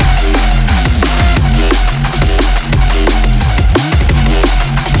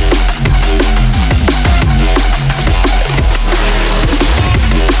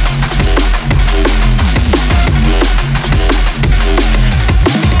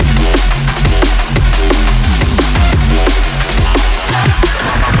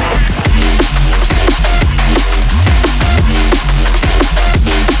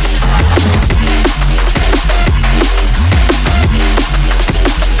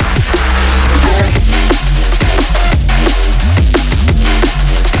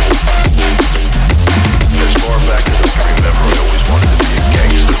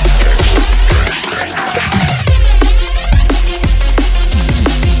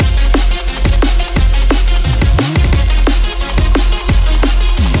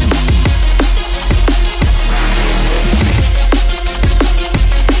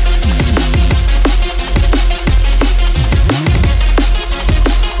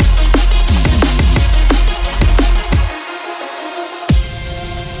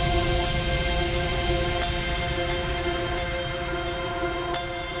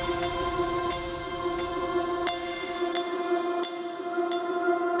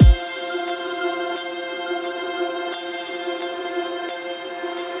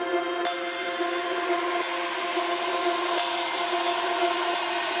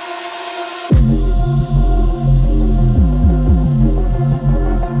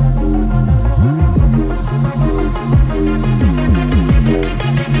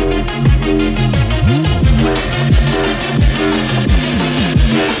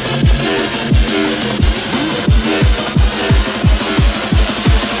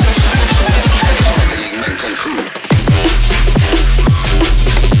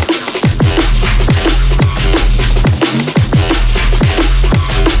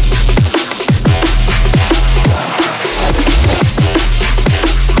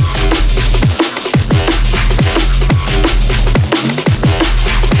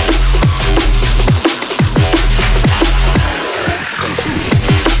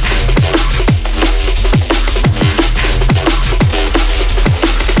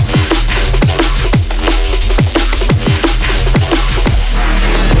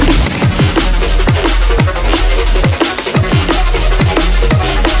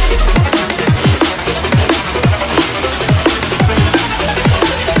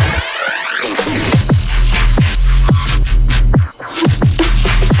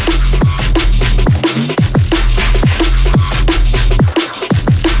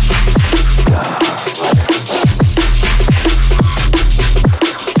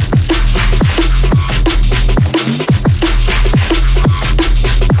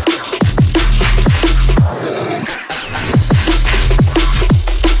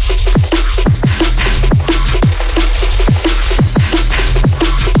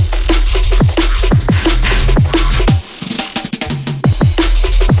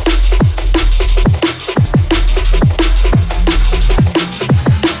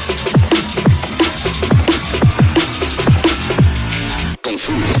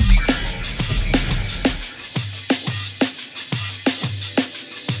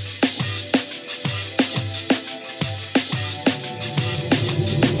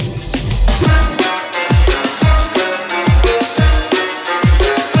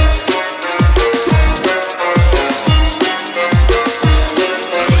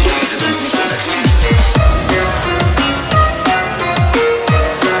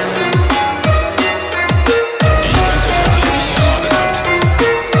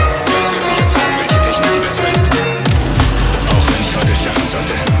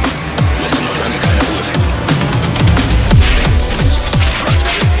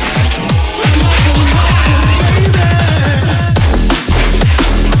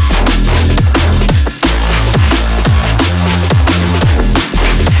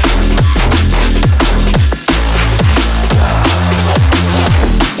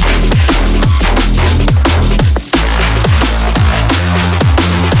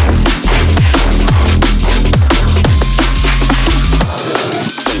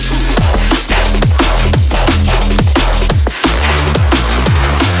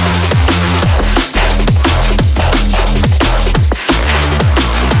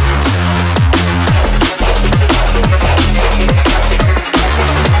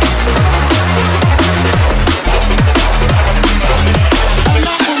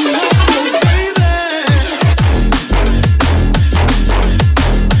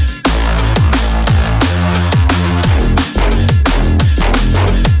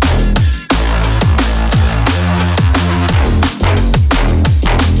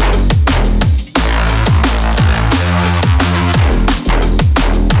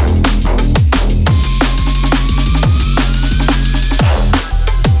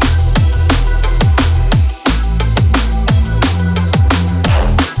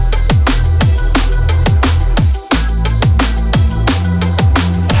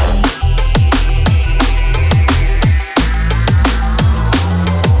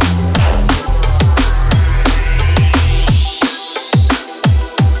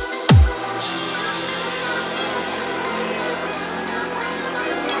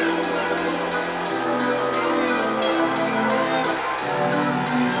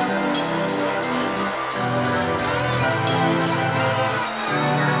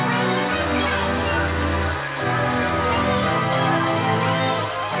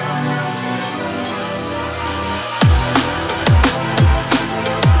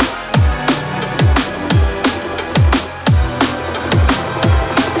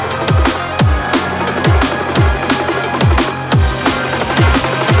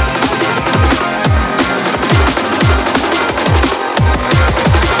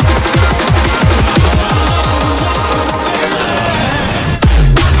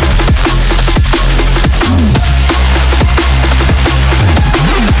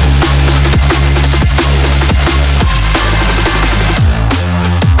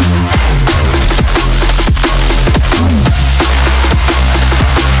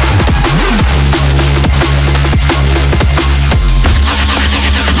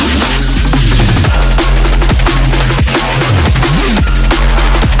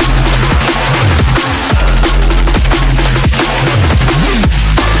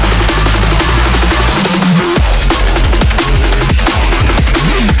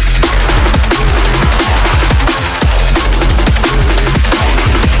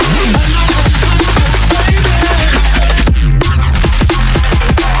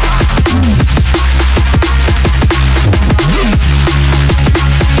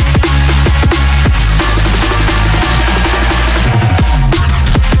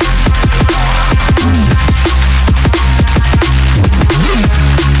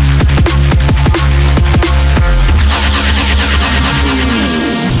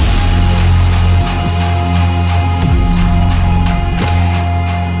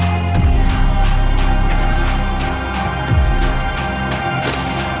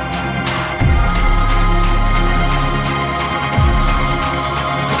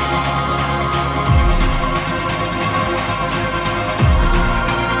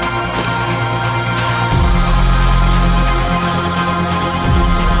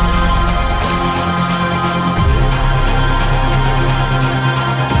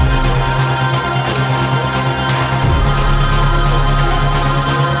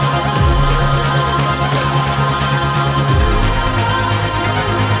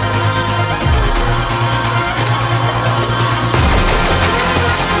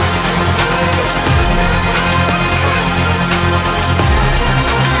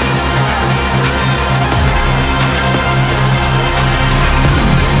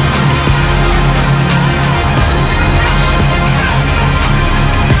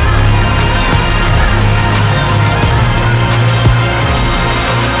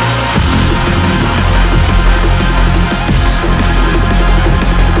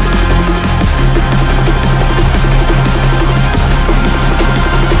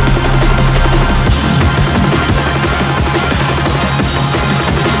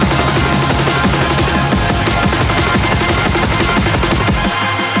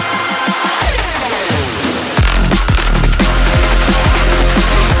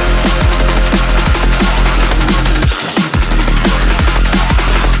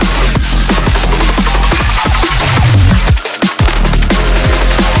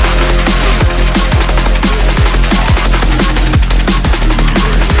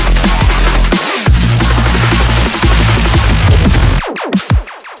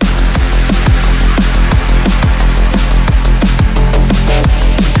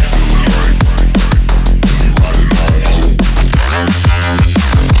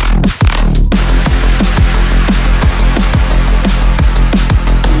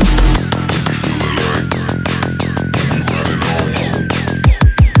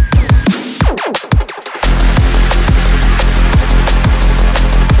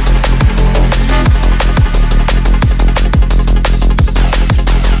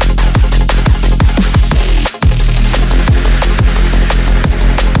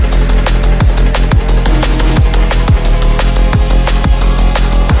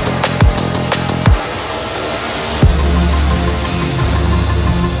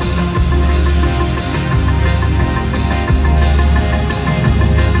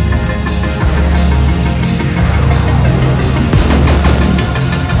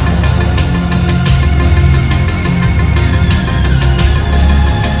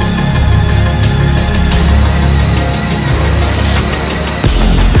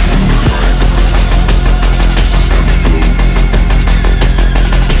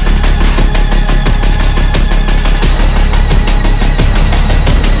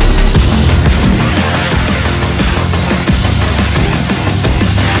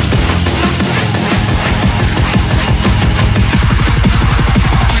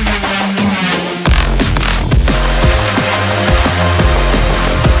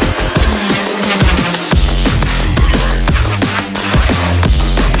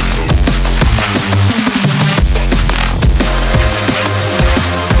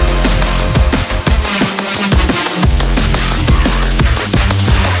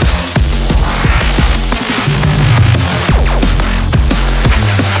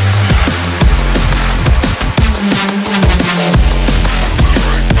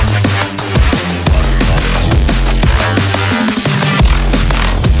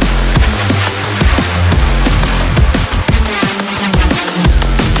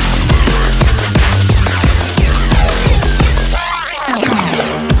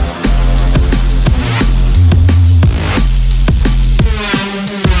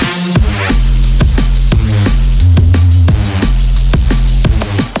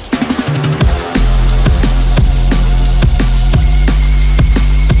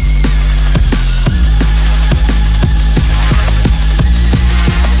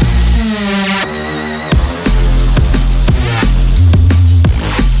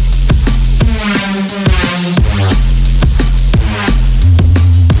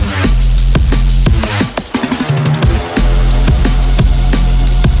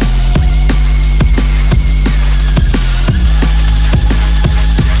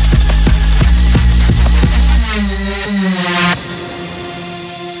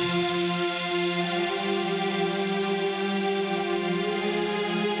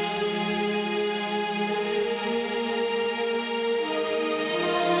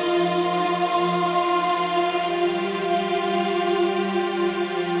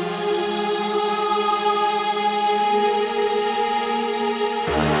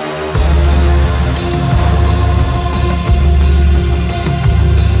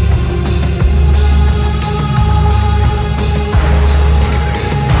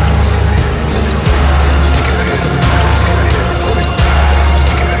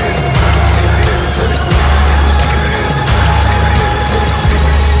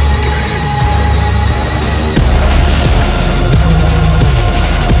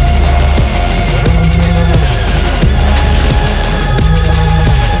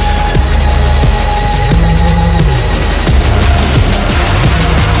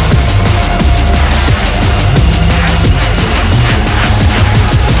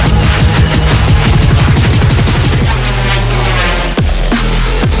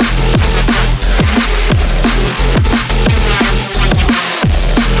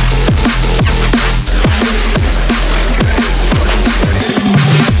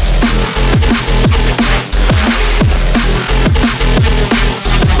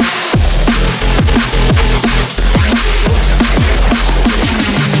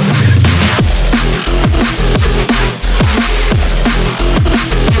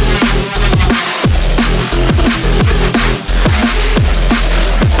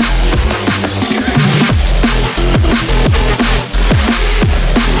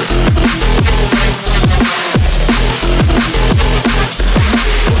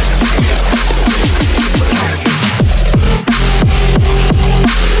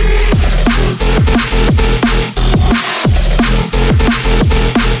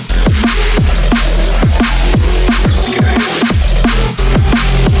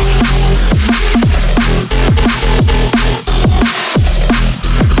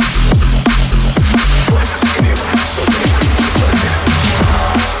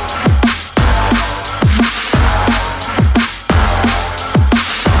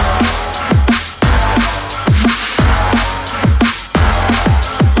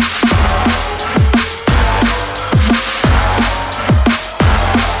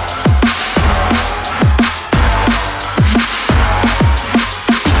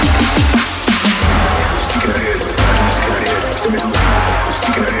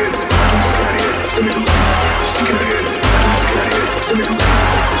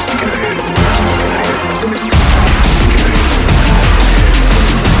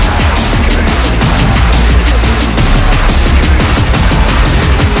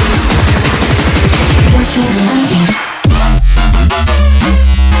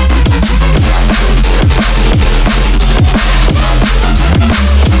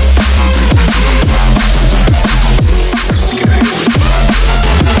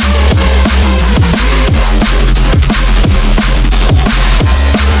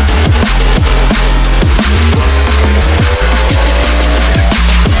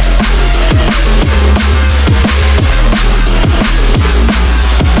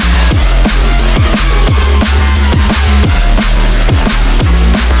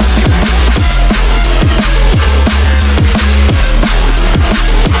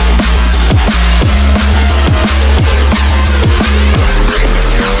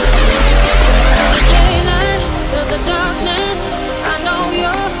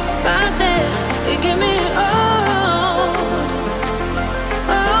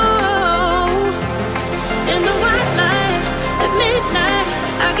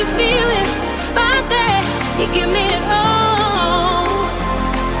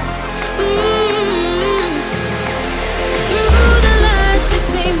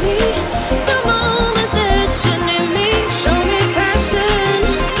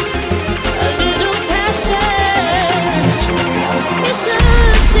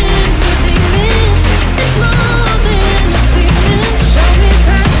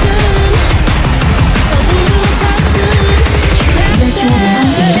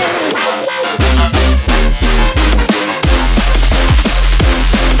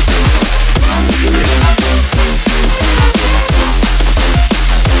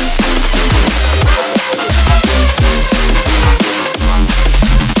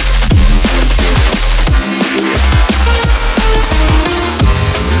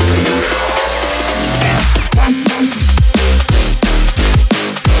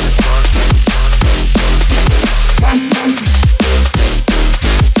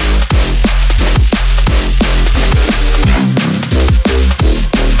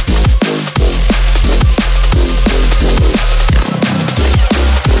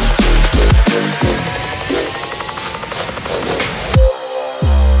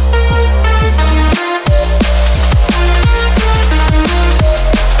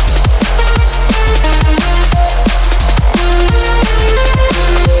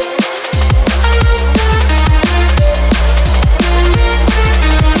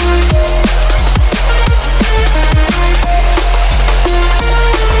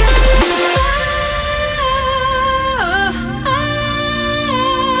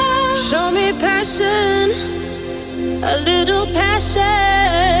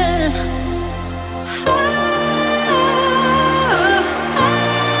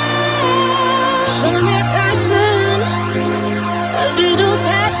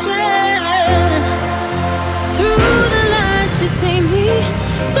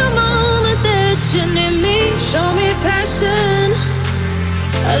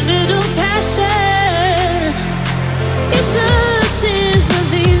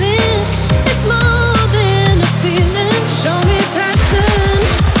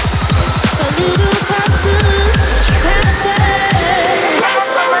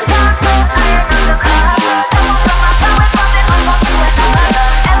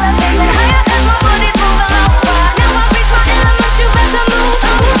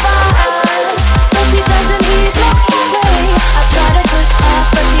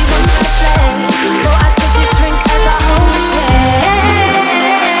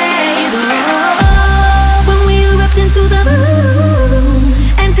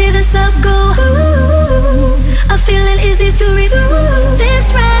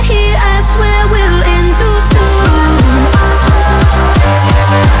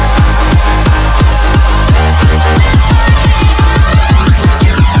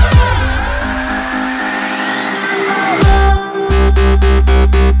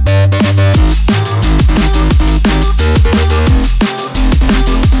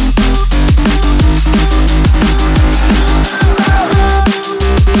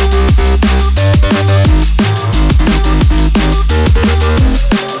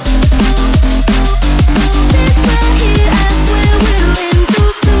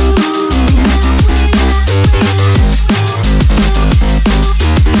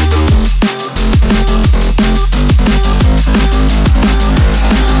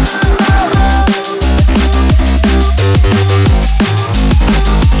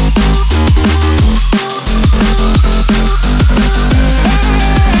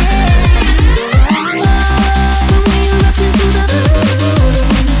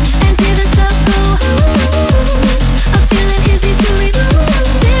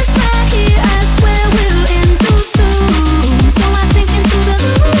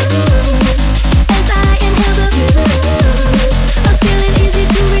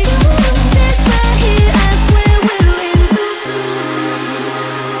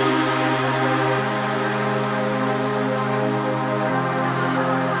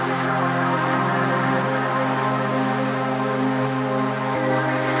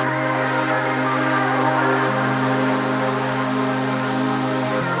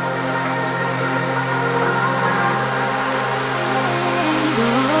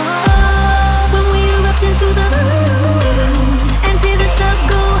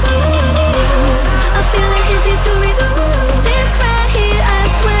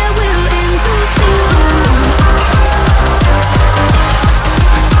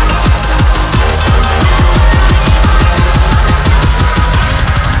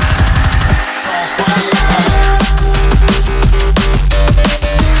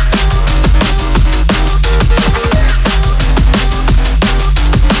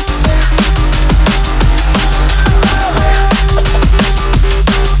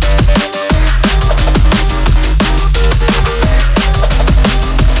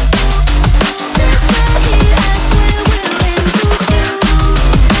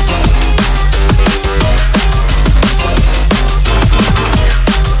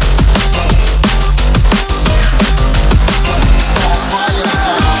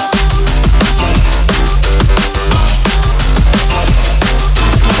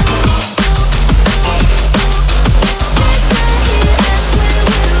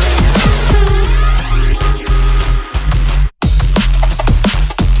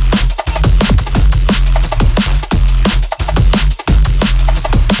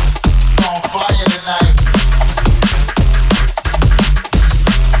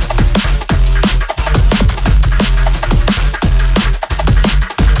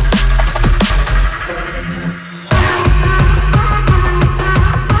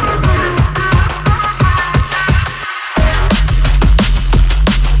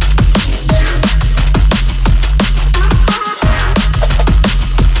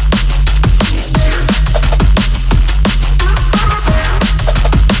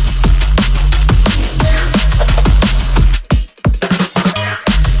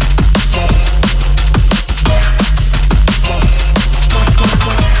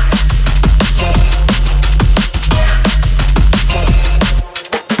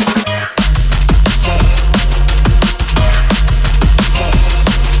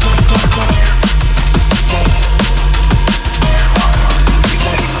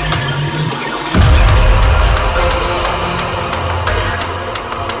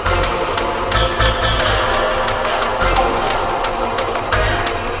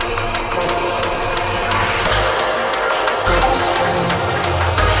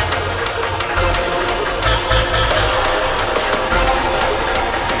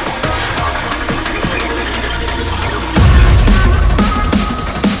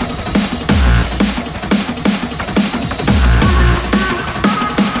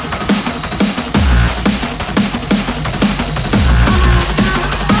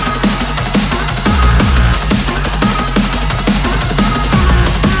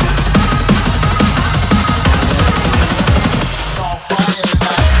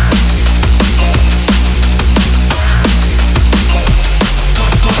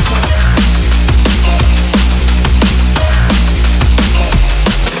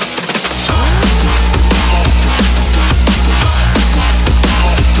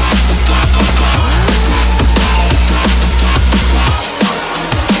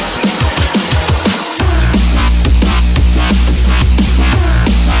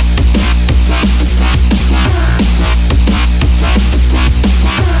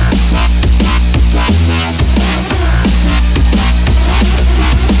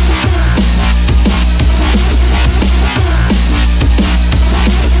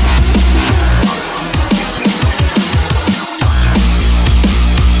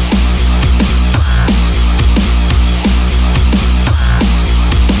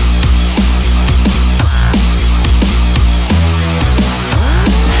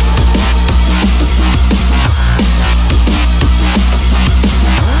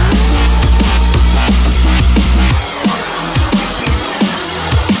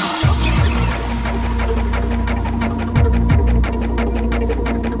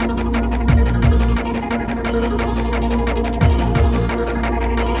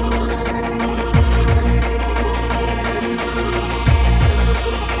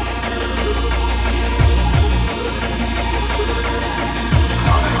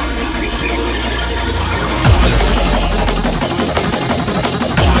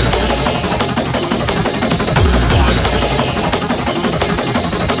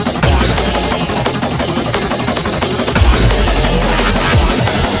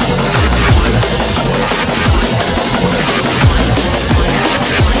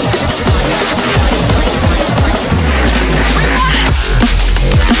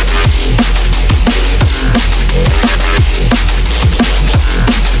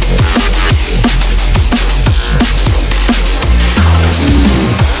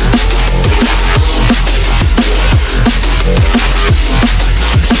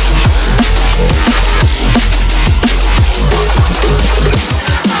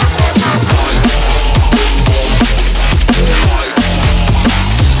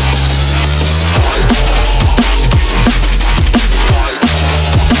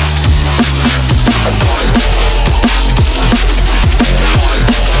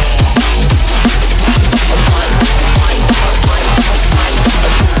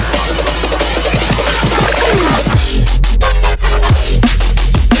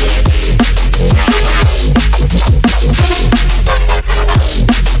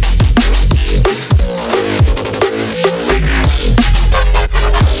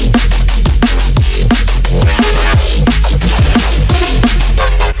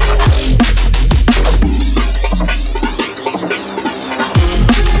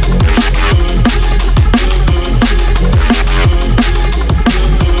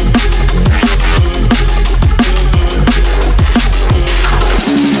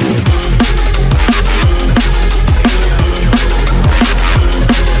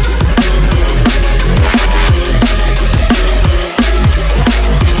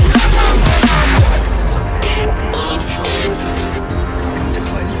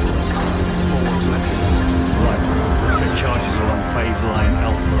 phase line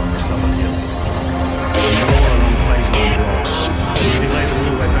Alpha on the southern hill. And more along phase line Bravo. We delay them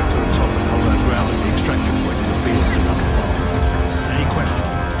all the way back to the top and hold our ground at the extraction point in the fields around the farm. Any questions?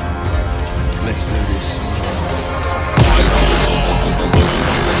 Let's do this.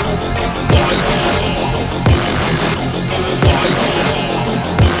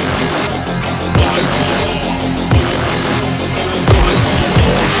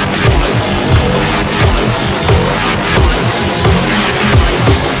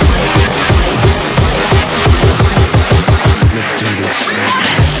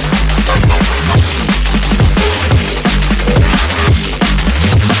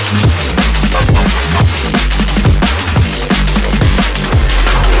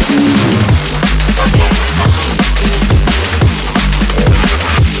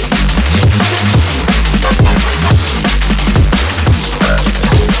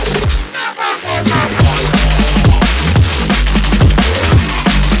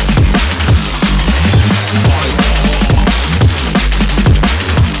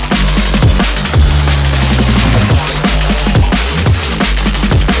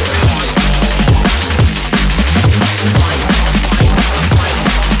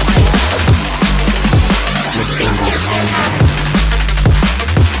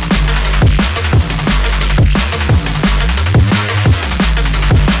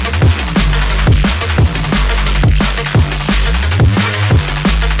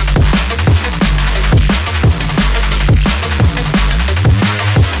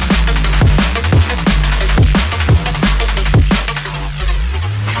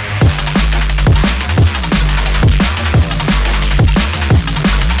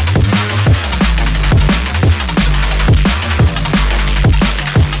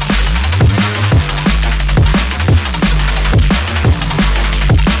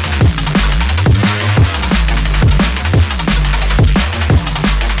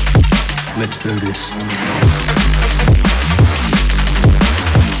 Let's do this.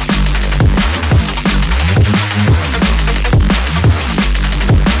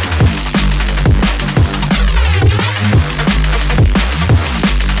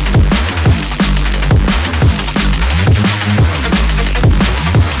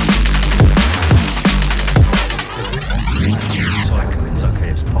 It's okay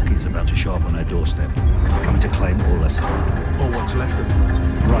if Pocky's about to show up on our doorstep, coming to claim all that's or what's left of it.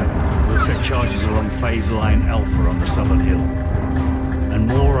 Right, we'll set charges along phase line Alpha on the southern hill, and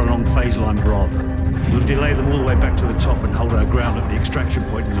more along phase line Bravo. We'll delay them all the way back to the top and hold our ground at the extraction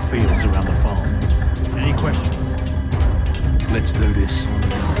point in the fields around the farm. Any questions? Let's do this.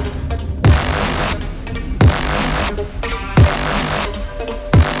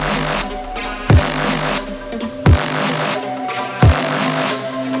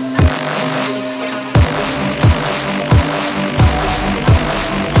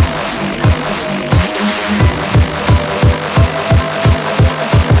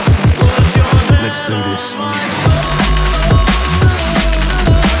 Let's do this.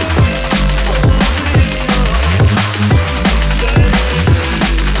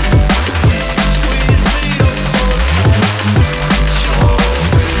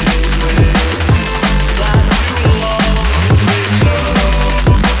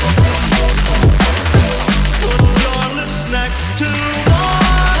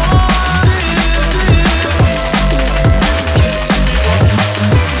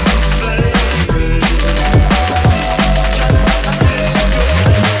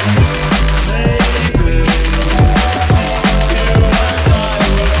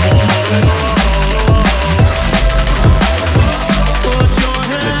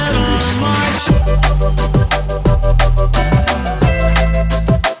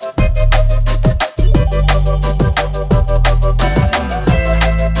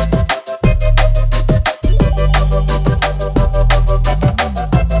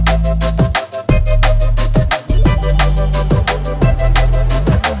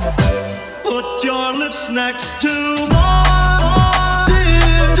 Next to mine,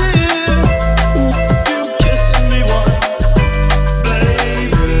 dear, dear, you kiss me once,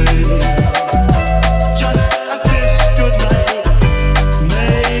 baby, just a kiss goodnight,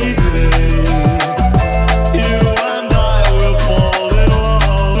 maybe, you and I will fall in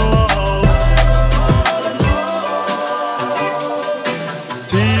love.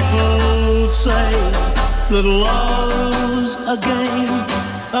 People say that love's a game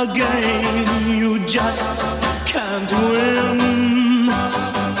you just can't win.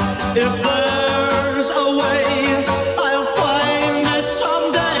 If there's a way, I'll find it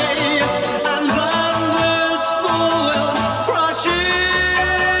someday, and then this fool will rush in.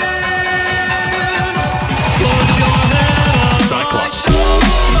 Put your head on. Cyclops.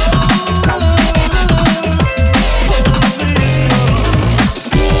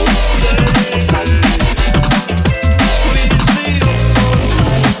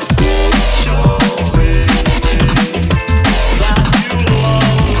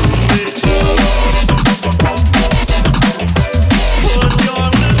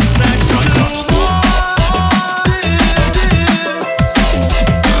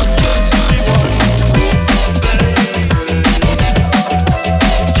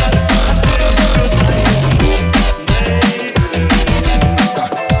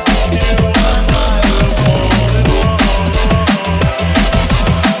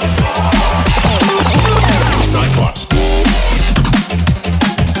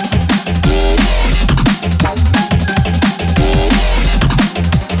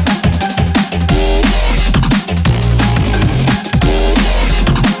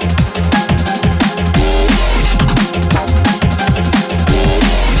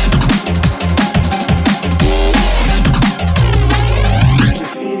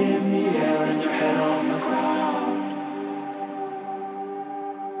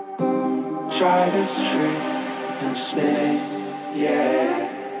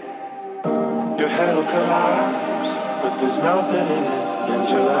 head will collapse, but there's nothing in it, and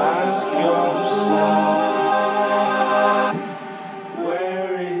you'll ask yourself,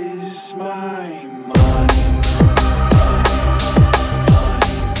 where is my mind?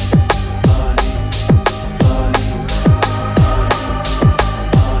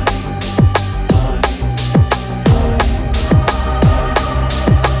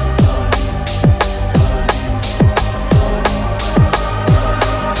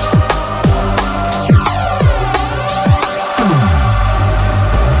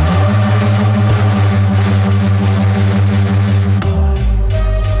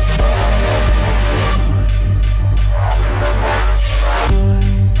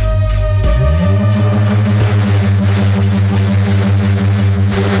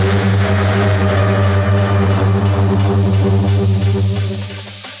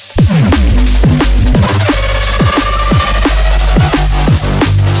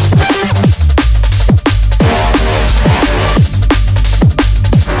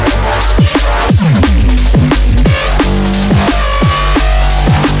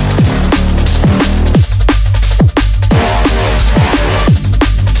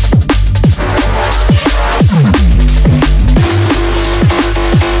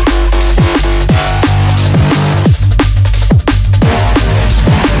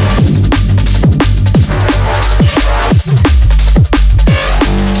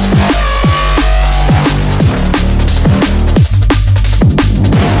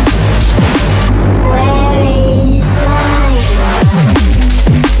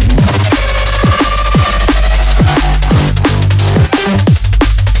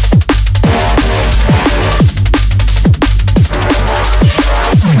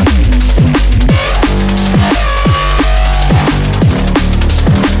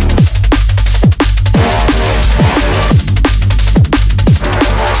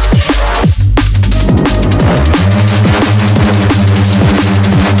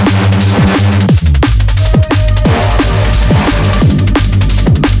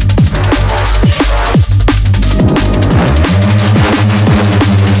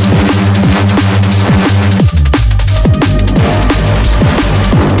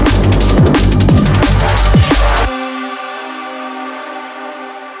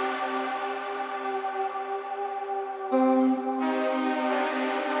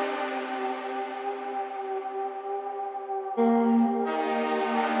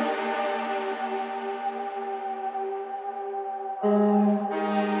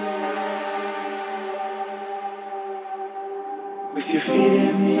 With your feet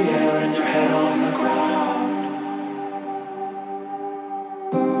in the air and your head on the ground,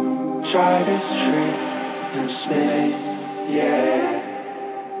 try this trick and spin it, yeah.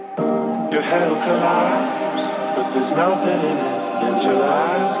 Your head will collapse, but there's nothing in it, and you'll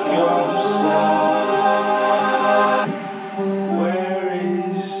ask yourself, where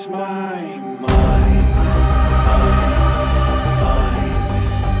is my mind?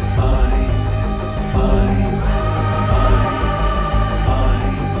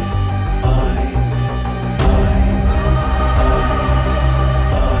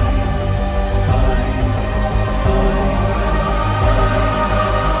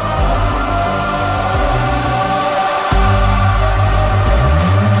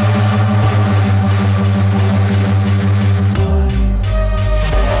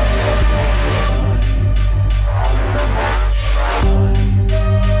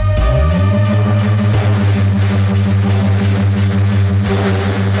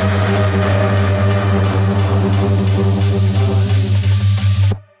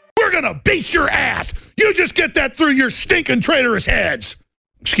 Beat your ass. You just get that through your stinking traitorous heads.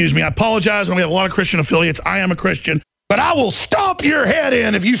 Excuse me, I apologize. We have a lot of Christian affiliates. I am a Christian. But I will stomp your head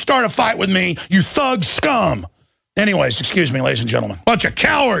in if you start a fight with me, you thug scum. Anyways, excuse me, ladies and gentlemen. Bunch of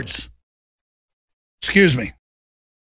cowards. Excuse me.